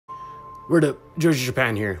Word up, Georgia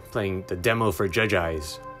Japan here, playing the demo for Judge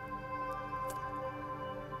Eyes.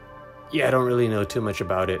 Yeah, I don't really know too much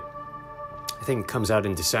about it. I think it comes out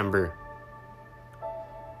in December.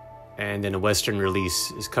 And then a Western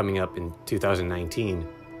release is coming up in 2019.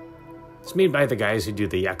 It's made by the guys who do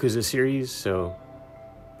the Yakuza series, so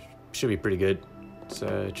should be pretty good. Let's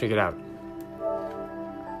check it out.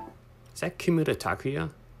 Is that Kimura Takuya?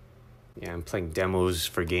 Yeah, I'm playing demos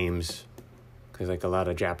for games. Because like a lot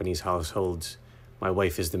of Japanese households, my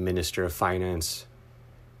wife is the Minister of Finance.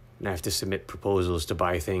 And I have to submit proposals to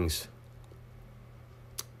buy things.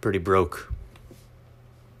 Pretty broke.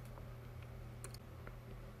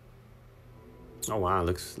 Oh wow,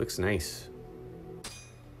 looks nice.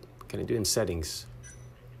 What can I do in settings?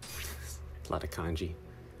 A lot of kanji.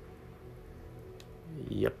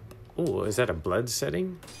 Yep. Oh, is that a blood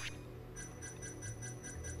setting?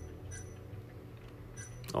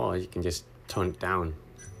 Oh, you can just tone it down.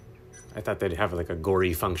 I thought they'd have like a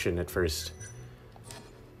gory function at first.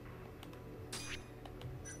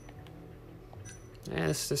 Yeah,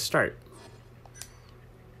 let's just start.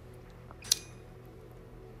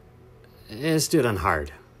 Let's do it on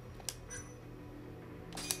hard.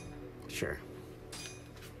 Sure.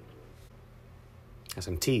 Got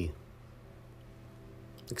some tea.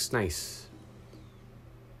 Looks nice.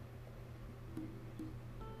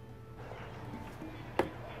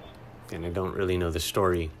 And I don't really know the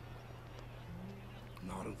story.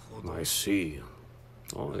 I see.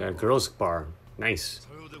 Oh, we got a girls' bar. Nice.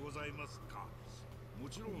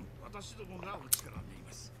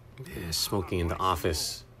 Yeah, smoking in the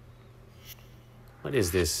office. What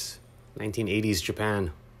is this? 1980s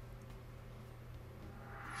Japan.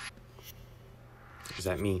 Is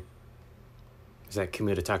that me? Is that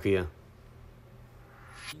Kimura Takuya?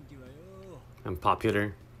 I'm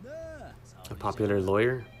popular. A popular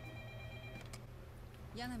lawyer?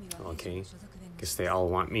 Okay. Guess they all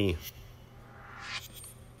want me.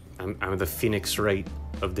 I'm the Phoenix Wright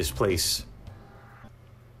of this place.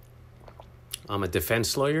 I'm a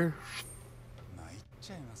defense lawyer?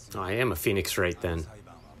 Oh, I am a Phoenix Wright then.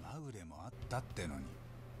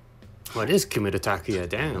 What is Kimura Takuya?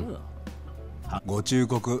 Damn.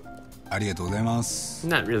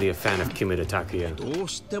 Not really a fan of Kimura Takuya.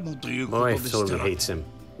 My wife totally hates him.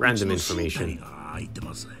 Random information.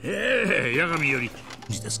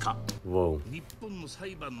 Whoa.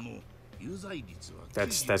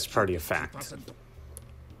 That's probably a fact.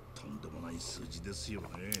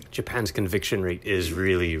 Japan's conviction rate is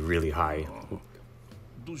really, really high.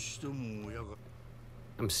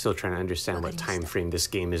 I'm still trying to understand what time frame this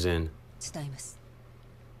game is in.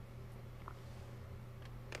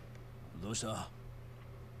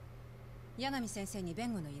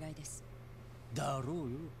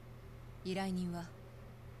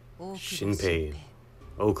 Shinpei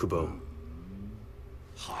Okubo.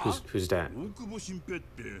 Who's that?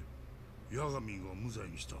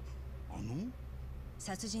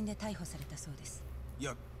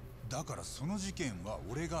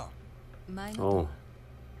 Oh.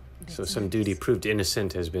 So some dude he proved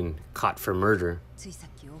innocent has been caught for murder.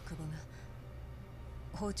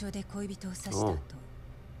 Oh.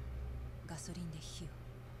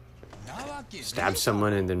 Stabbed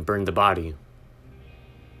someone and then burned the body.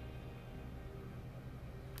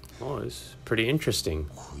 Oh, it's pretty interesting.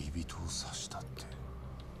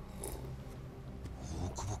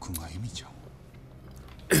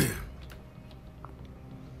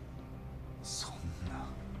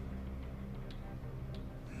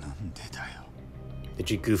 Did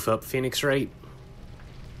you goof up Phoenix Wright?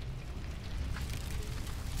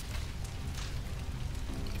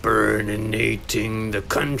 Burninating the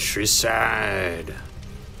countryside.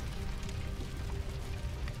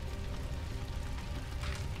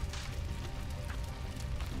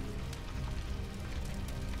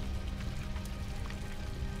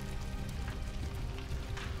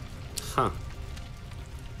 Huh.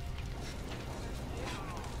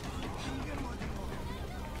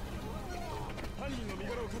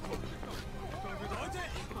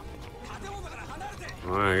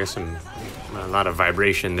 Well, I guess a lot of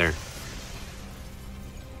vibration there.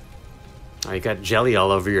 Oh, you got jelly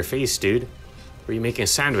all over your face, dude. Were you making a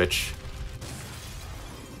sandwich?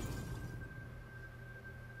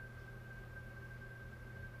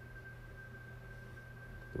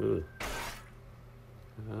 Ooh.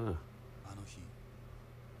 Ah.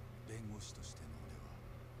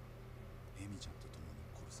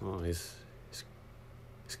 Oh, his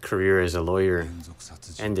career as a lawyer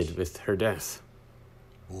ended with her death.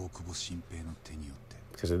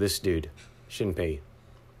 Because of this dude, Shinpei.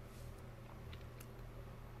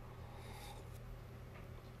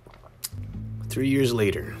 3 years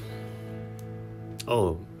later.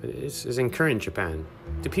 Oh, it's in current Japan.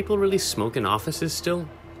 Do people really smoke in offices still?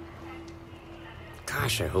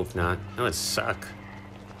 Gosh, I hope not. That would suck.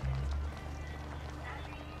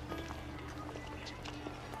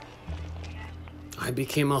 I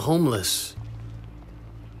became a homeless.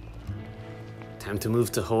 Time to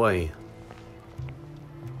move to Hawaii.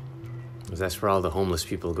 'Cause that's where all the homeless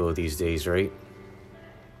people go these days, right?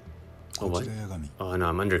 Oh, what? Oh, no,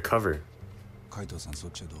 I'm undercover.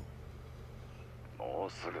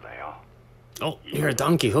 Oh, you're a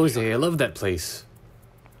Don Quixote. I love that place.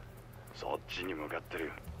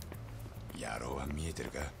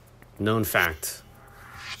 Known fact.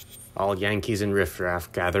 All Yankees in Riff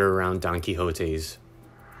Raff gather around Don Quixote's.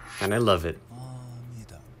 And I love it.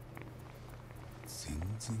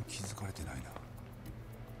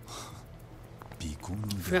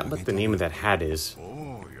 I forgot what the name of that hat is.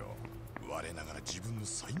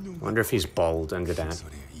 Wonder if he's bald under that.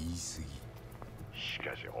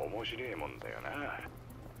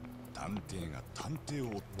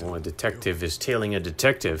 Oh, a detective is tailing a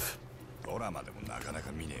detective.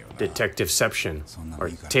 Detectiveception. Or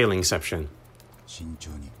tailingception.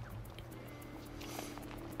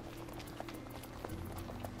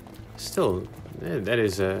 Still, that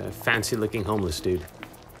is a fancy looking homeless dude.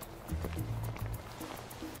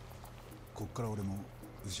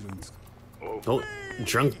 Oh,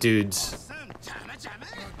 drunk dudes.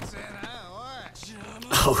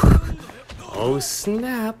 Oh, oh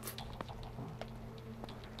snap.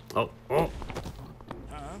 Oh, oh.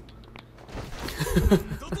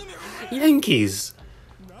 Yankees.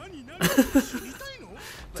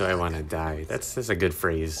 Do I want to die? That's a good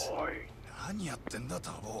phrase.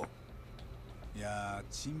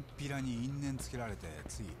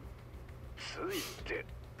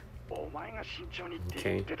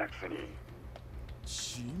 Okay.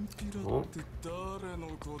 Oh.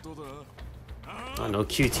 Oh, no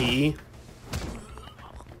QTE.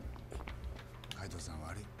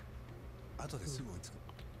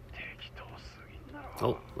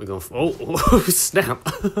 Oh, we're going for, oh, snap.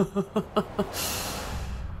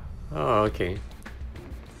 Oh, okay.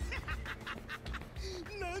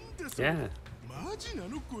 Yeah.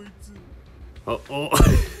 Oh, oh.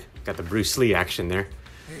 Got the Bruce Lee action there.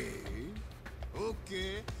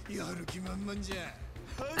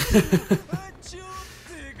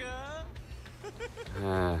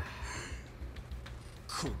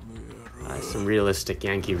 Some realistic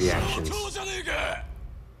Yankee reactions.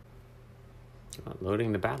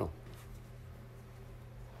 Loading the battle.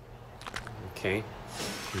 Okay.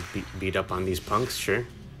 Beat up on these punks, sure.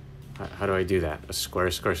 How do I do that? A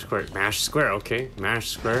square, square, square. Mash square, okay. Mash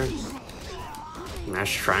square.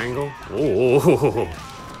 Mash triangle. Oh.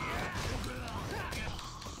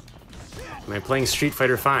 Am I playing Street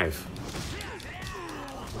Fighter 5?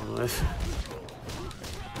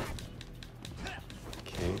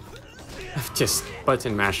 Okay. Just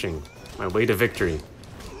button mashing. My way to victory.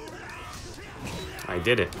 I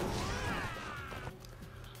did it.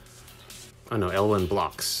 Oh no, L1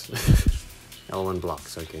 blocks. L1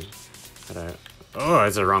 blocks, okay. Oh,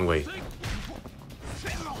 that's the wrong way.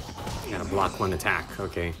 Gotta block one attack,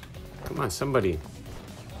 okay. Come on, somebody.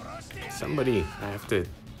 Somebody, I have to...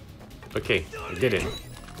 Okay, I did it.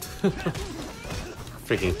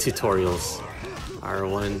 Freaking tutorials.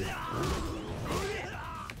 R1.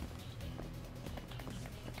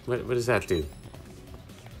 What does that do?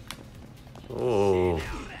 Oh,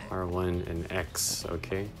 R1 and X,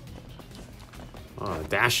 okay. Oh,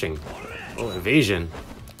 dashing. Oh, evasion.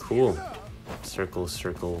 Cool. Circle,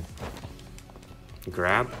 circle.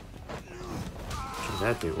 Grab. What does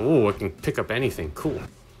that do? Oh, I can pick up anything. Cool.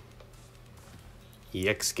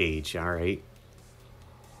 EX gauge, alright.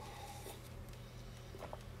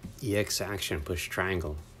 EX action, push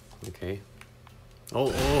triangle. Okay.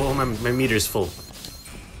 Oh, my meter's full.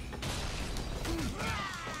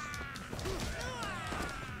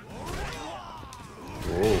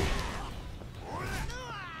 Whoa.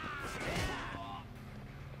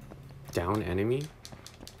 Down enemy?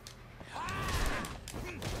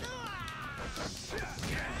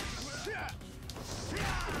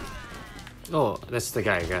 Oh, that's the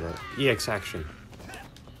guy. Got it. EX action.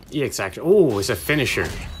 EX action. Oh, it's a finisher.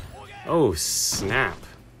 Oh, snap.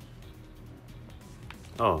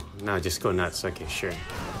 Oh, no, just go nuts. Okay, sure.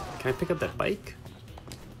 Can I pick up that bike?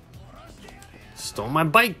 Stole my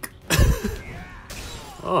bike.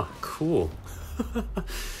 Oh, cool.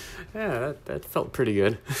 Yeah, that felt pretty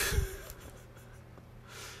good.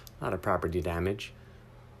 A lot of property damage.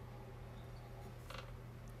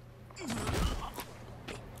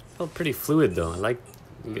 Felt pretty fluid though. I like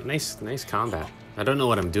nice combat. I don't know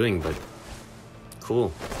what I'm doing, but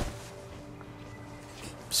cool.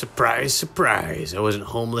 Surprise, surprise. I wasn't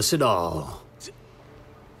homeless at all.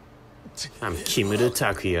 I'm Kimura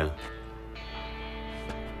Takuya.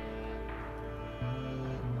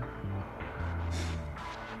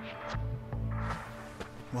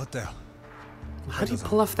 How do you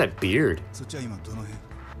pull off that beard?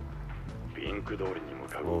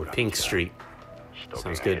 Oh, Pink Street.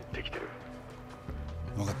 Sounds good.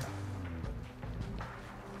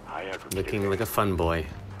 Looking like a fun boy.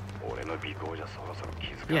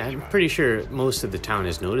 Yeah, I'm pretty sure most of the town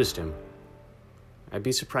has noticed him. I'd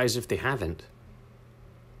be surprised if they haven't.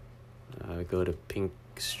 Go to Pink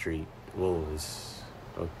Street. Whoa,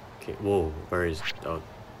 okay. Whoa, where is...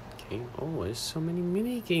 Okay. Oh, there's so many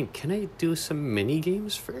mini games. Can I do some mini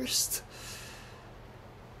games first?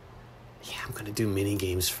 Yeah, I'm gonna do mini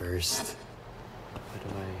games first. How do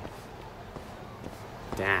I...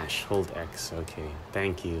 Dash, hold X. Okay,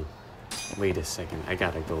 thank you. Wait a second, I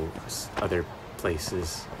gotta go other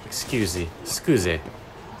places. Excuse me.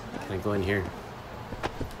 Can I go in here?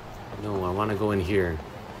 No, I want to go in here.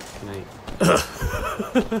 Can I?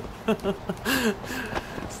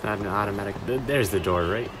 It's not an automatic. There's the door,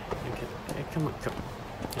 right? Come on.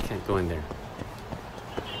 I can't go in there.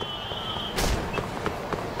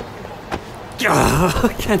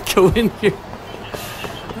 I can't go in here.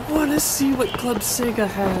 I want to see what Club Sega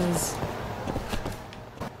has.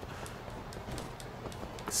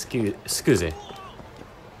 Excuse me.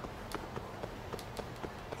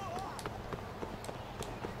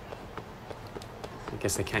 I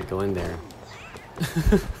guess I can't go in there.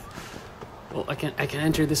 Well, I can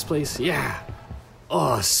enter this place. Yeah.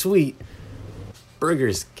 Oh, sweet.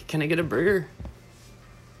 Burgers. Can I get a burger?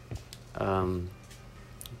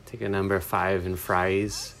 Take a number 5 and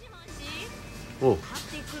fries. Whoa.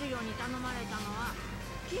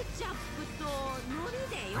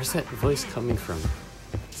 Where's that voice coming from?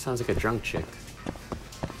 It sounds like a drunk chick.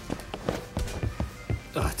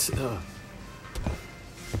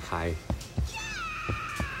 Hi.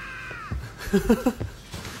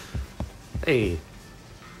 Hey,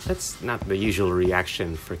 that's not the usual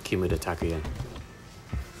reaction for Kimura Takuya.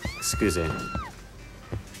 Excuse me.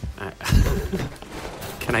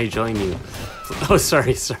 Can I join you? Oh,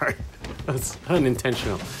 sorry. That's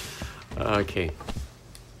unintentional. Okay.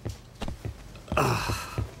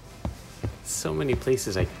 So many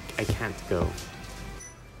places I can't go.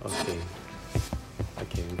 Okay,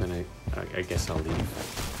 I'm gonna... I guess I'll leave.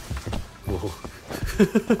 Whoa.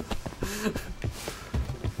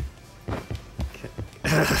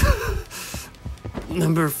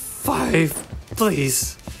 Number 5,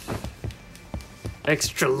 please.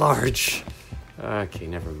 Extra large. Okay,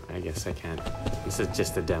 never mind. I guess I can't. This is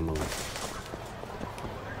just a demo.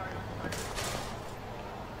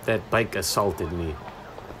 That bike assaulted me.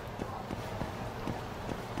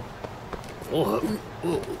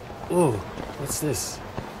 Whoa, what's this?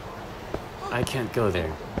 I can't go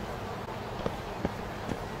there.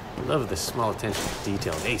 Love the small attention to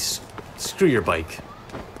detail. Hey, screw your bike.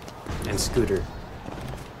 And scooter.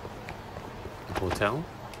 Hotel?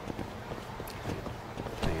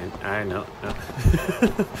 I know. No.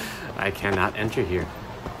 I cannot enter here.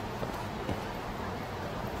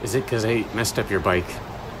 Is it because I messed up your bike?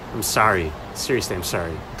 I'm sorry. Seriously, I'm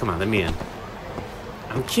sorry. Come on, let me in.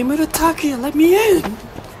 I'm Kimura Takuya, let me in!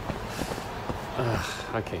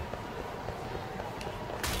 Okay.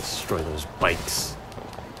 Destroy those bikes.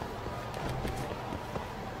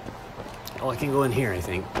 Oh, I can go in here, I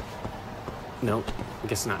think. No, I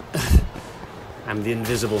guess not. I'm the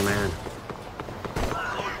invisible man.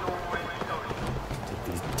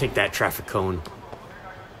 Take that traffic cone.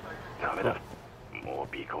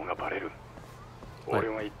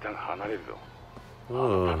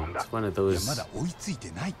 Oh, it's one of those.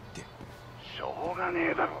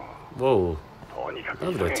 Whoa.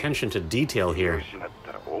 Love the attention to detail here.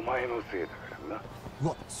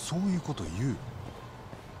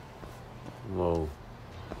 Whoa.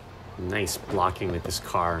 Nice blocking with this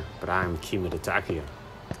car, but I'm Kimura Takuya.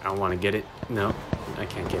 I don't want to get it. No, I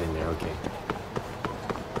can't get in there. Okay.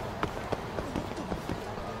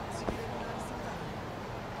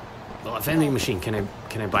 Well, a vending machine. Can I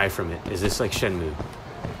buy from it? Is this like Shenmue?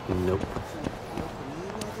 Nope.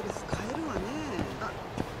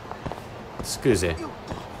 Excuse me.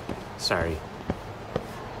 Sorry.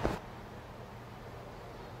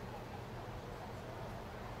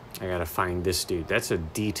 I gotta find this dude. That's a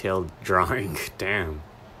detailed drawing. Damn.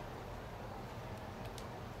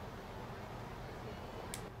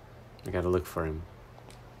 I gotta look for him.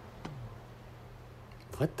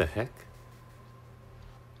 What the heck?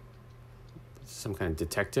 Some kind of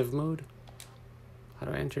detective mode? How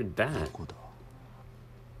do I enter that?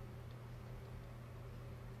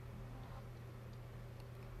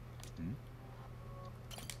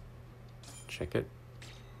 check it?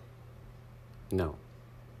 No.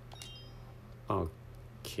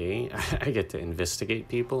 Okay, I get to investigate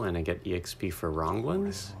people and I get EXP for wrong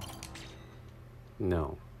ones?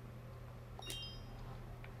 No.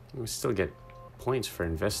 We still get points for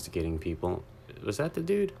investigating people. Was that the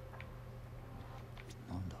dude?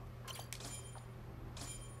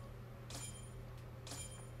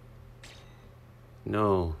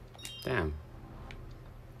 No. Damn.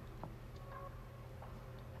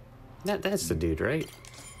 That's the dude, right?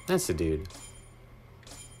 That's the dude.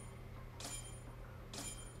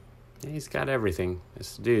 Yeah, he's got everything.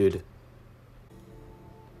 That's the dude.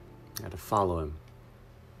 Gotta follow him.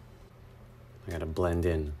 I gotta blend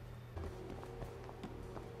in.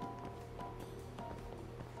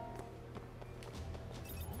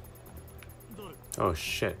 Oh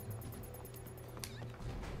shit.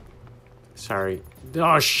 Sorry.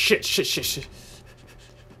 Oh shit. It's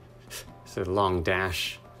a long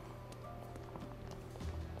dash.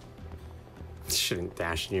 Shouldn't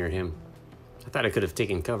dash near him. I thought I could have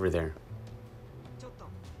taken cover there.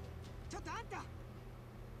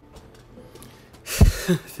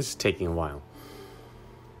 This is taking a while.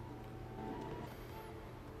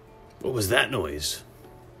 What was that noise?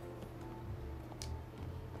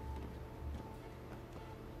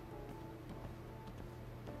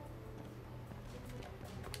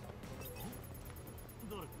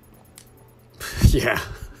 Yeah.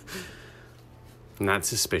 Not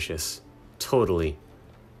suspicious. Totally.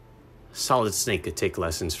 Solid Snake could take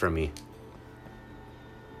lessons from me.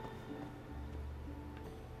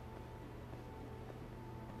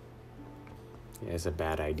 Yeah, it's a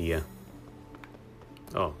bad idea.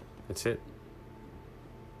 Oh, that's it?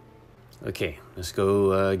 Okay, let's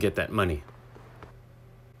go get that money.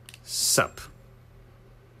 Sup.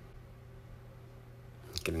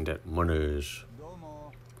 Getting that monies.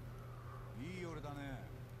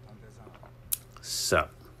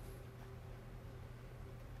 Sup.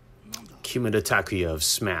 Kimura Takuya of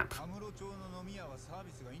SMAP.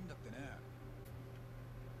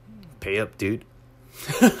 Pay up, dude.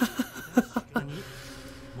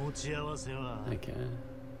 Okay.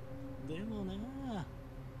 でもな、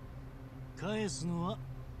返すのは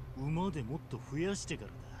馬でもっと増やしてから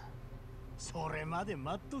だ。それまで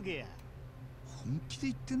待っとけや。本気で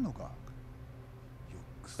言ってんのか。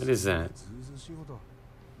 What is that?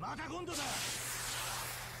 また今度だ。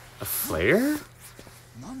 A flare?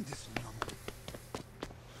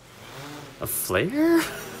 A flare?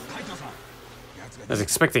 I was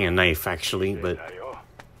expecting a knife, actually, but...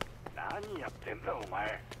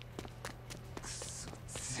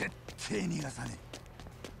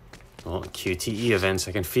 Oh, QTE events,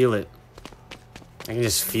 I can feel it. I can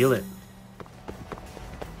just feel it.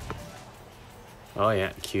 Oh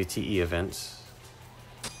yeah, QTE events.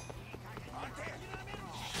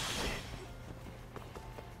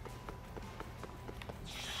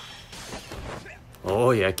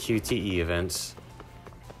 Oh yeah, QTE events.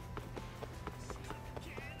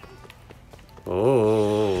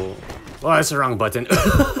 Oh, that's the wrong button.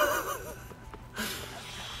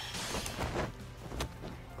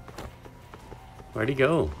 Where'd he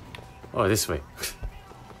go? Oh, this way.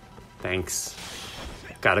 Thanks.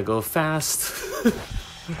 Gotta go fast.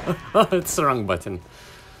 Oh, it's the wrong button.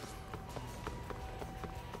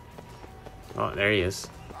 Oh, there he is.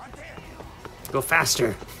 Go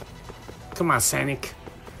faster. Come on, Sonic.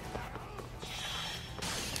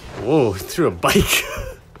 Whoa, threw a bike.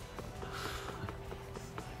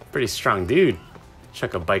 Pretty strong dude.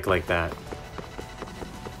 Chuck a bike like that.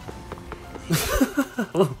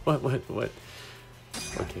 What?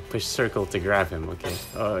 Okay, push circle to grab him. Okay.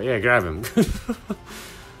 Oh, yeah, grab him.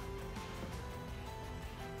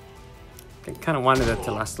 I kind of wanted it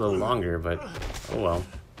to last a little longer, but oh well.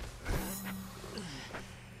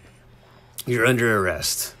 You're under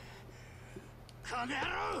arrest.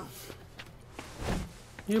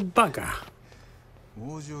 You bugger.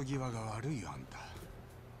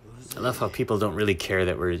 I love how people don't really care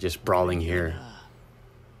that we're just brawling here.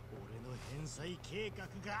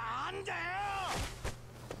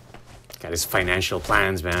 Got his financial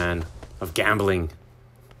plans, man, of gambling.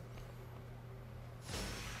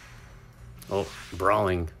 Oh,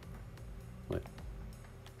 brawling. What?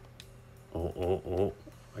 Oh.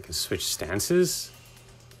 I can switch stances?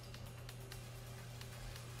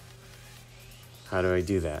 How do I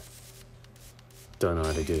do that? Don't know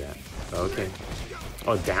how to do that. Okay.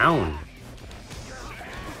 Oh, down.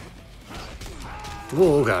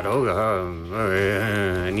 Oh, God. Oh, God.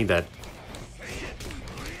 I need that.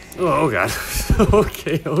 Oh, God.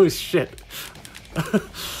 Okay. Oh, shit.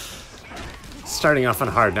 Starting off on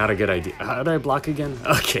hard, not a good idea. How do I block again?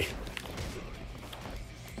 Okay.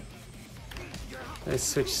 I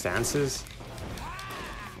switch stances?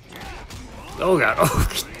 Oh god, oh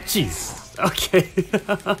jeez. Okay.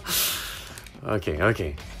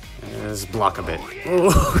 Okay. Let's block a bit.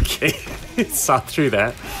 Oh, okay. Saw through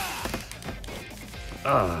that.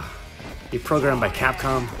 You programmed by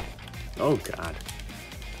Capcom? Oh god.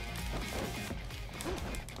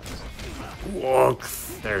 Whoa,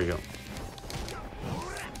 there we go.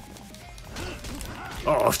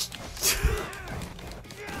 Oh.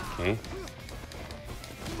 Okay.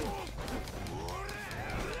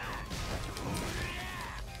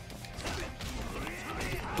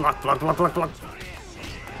 Block.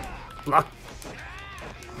 Block.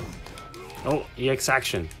 Oh, EX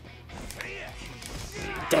action.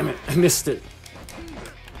 Damn it, I missed it.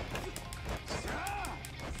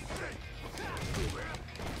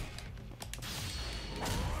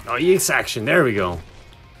 Oh, EX action, there we go.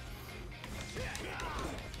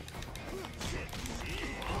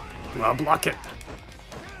 Well, block it.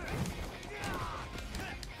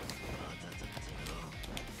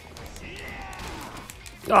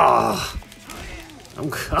 Oh,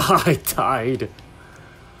 I died.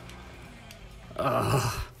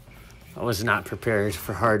 I was not prepared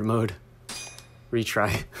for hard mode.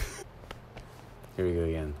 Retry. Here we go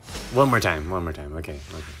again. One more time. Okay.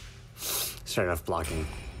 Start off blocking.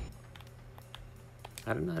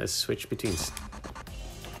 I don't know how to switch between.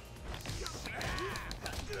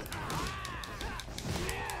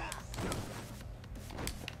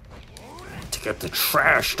 Take out the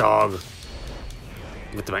trash dog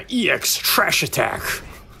with my EX trash attack.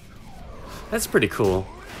 That's pretty cool.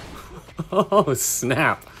 Oh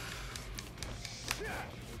snap.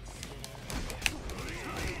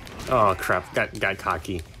 Oh crap, got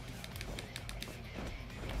cocky.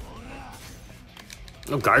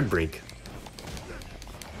 Oh, guard break.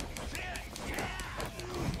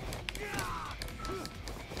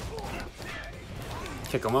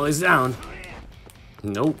 Kick him while he's down.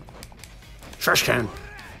 Nope. Trash can.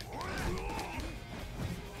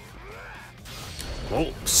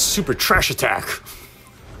 Oh, super trash attack.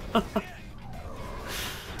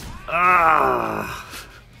 Ah.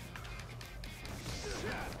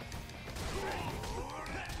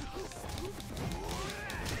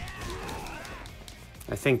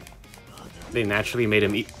 I think they naturally made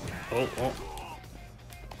him eat.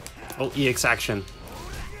 Oh, EX action.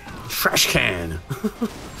 Trash can.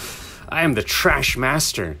 I am the trash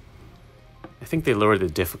master. I think they lowered the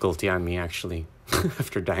difficulty on me actually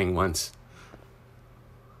after dying once.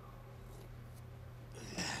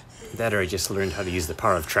 That or I just learned how to use the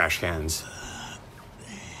power of trash cans.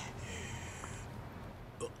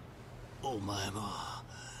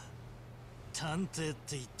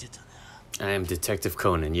 I am Detective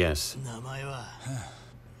Conan, yes.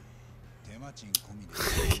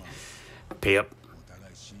 Pay up.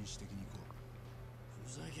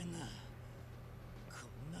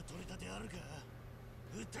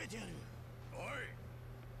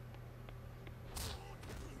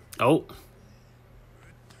 Oh.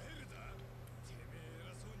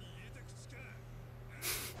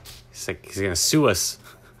 It's like he's gonna sue us.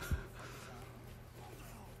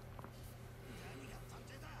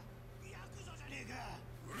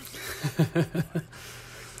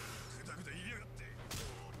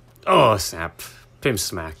 Oh snap. Pimp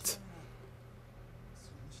smacked.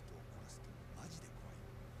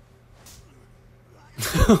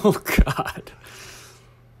 Oh god.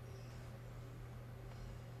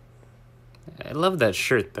 I love that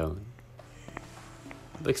shirt though.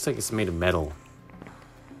 Looks like it's made of metal.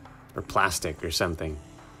 Or plastic or something.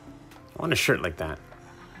 I want a shirt like that.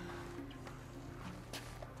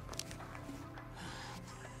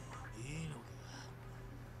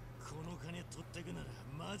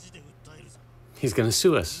 He's gonna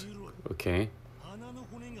sue us. Okay.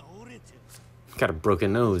 Got a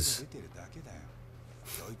broken nose.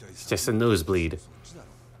 It's just a nosebleed.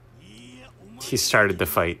 He started the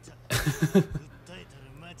fight.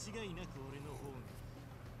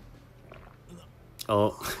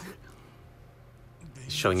 Oh.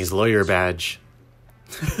 He's showing his lawyer badge.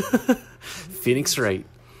 Phoenix Wright.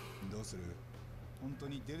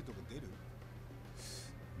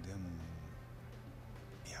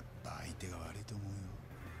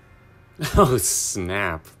 Oh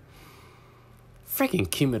snap. Freaking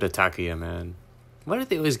Kimura Takuya, man. Why do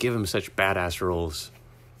they always give him such badass roles?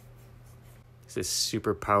 He's this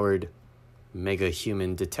super powered mega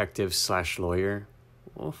human detective slash lawyer.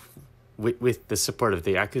 Well, with the support of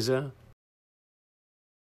the Yakuza.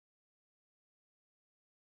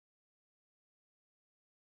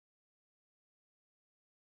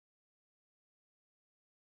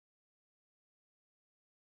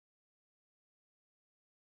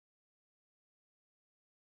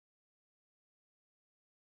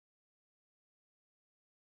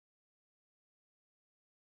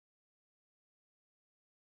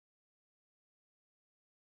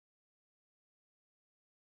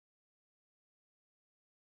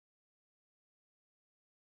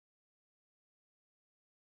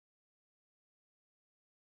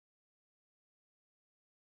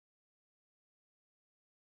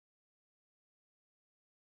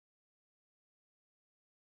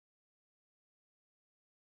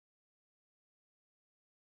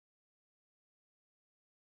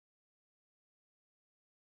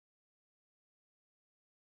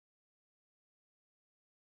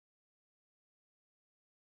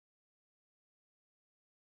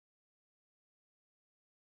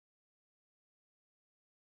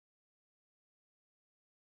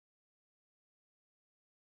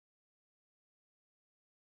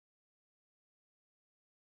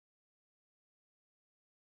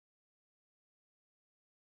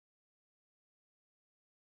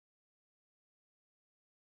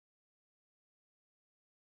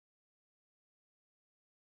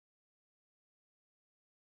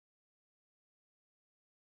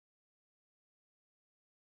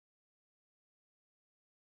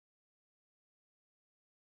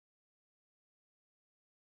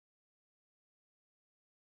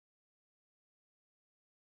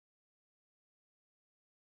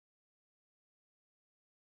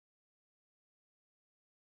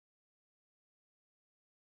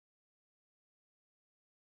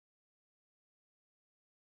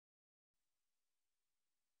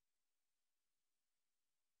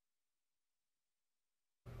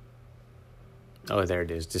 Oh, there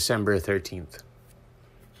it is. December 13th.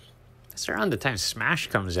 That's around the time Smash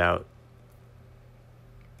comes out.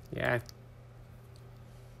 Yeah.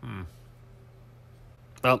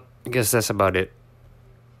 Well, I guess that's about it.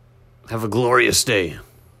 Have a glorious day.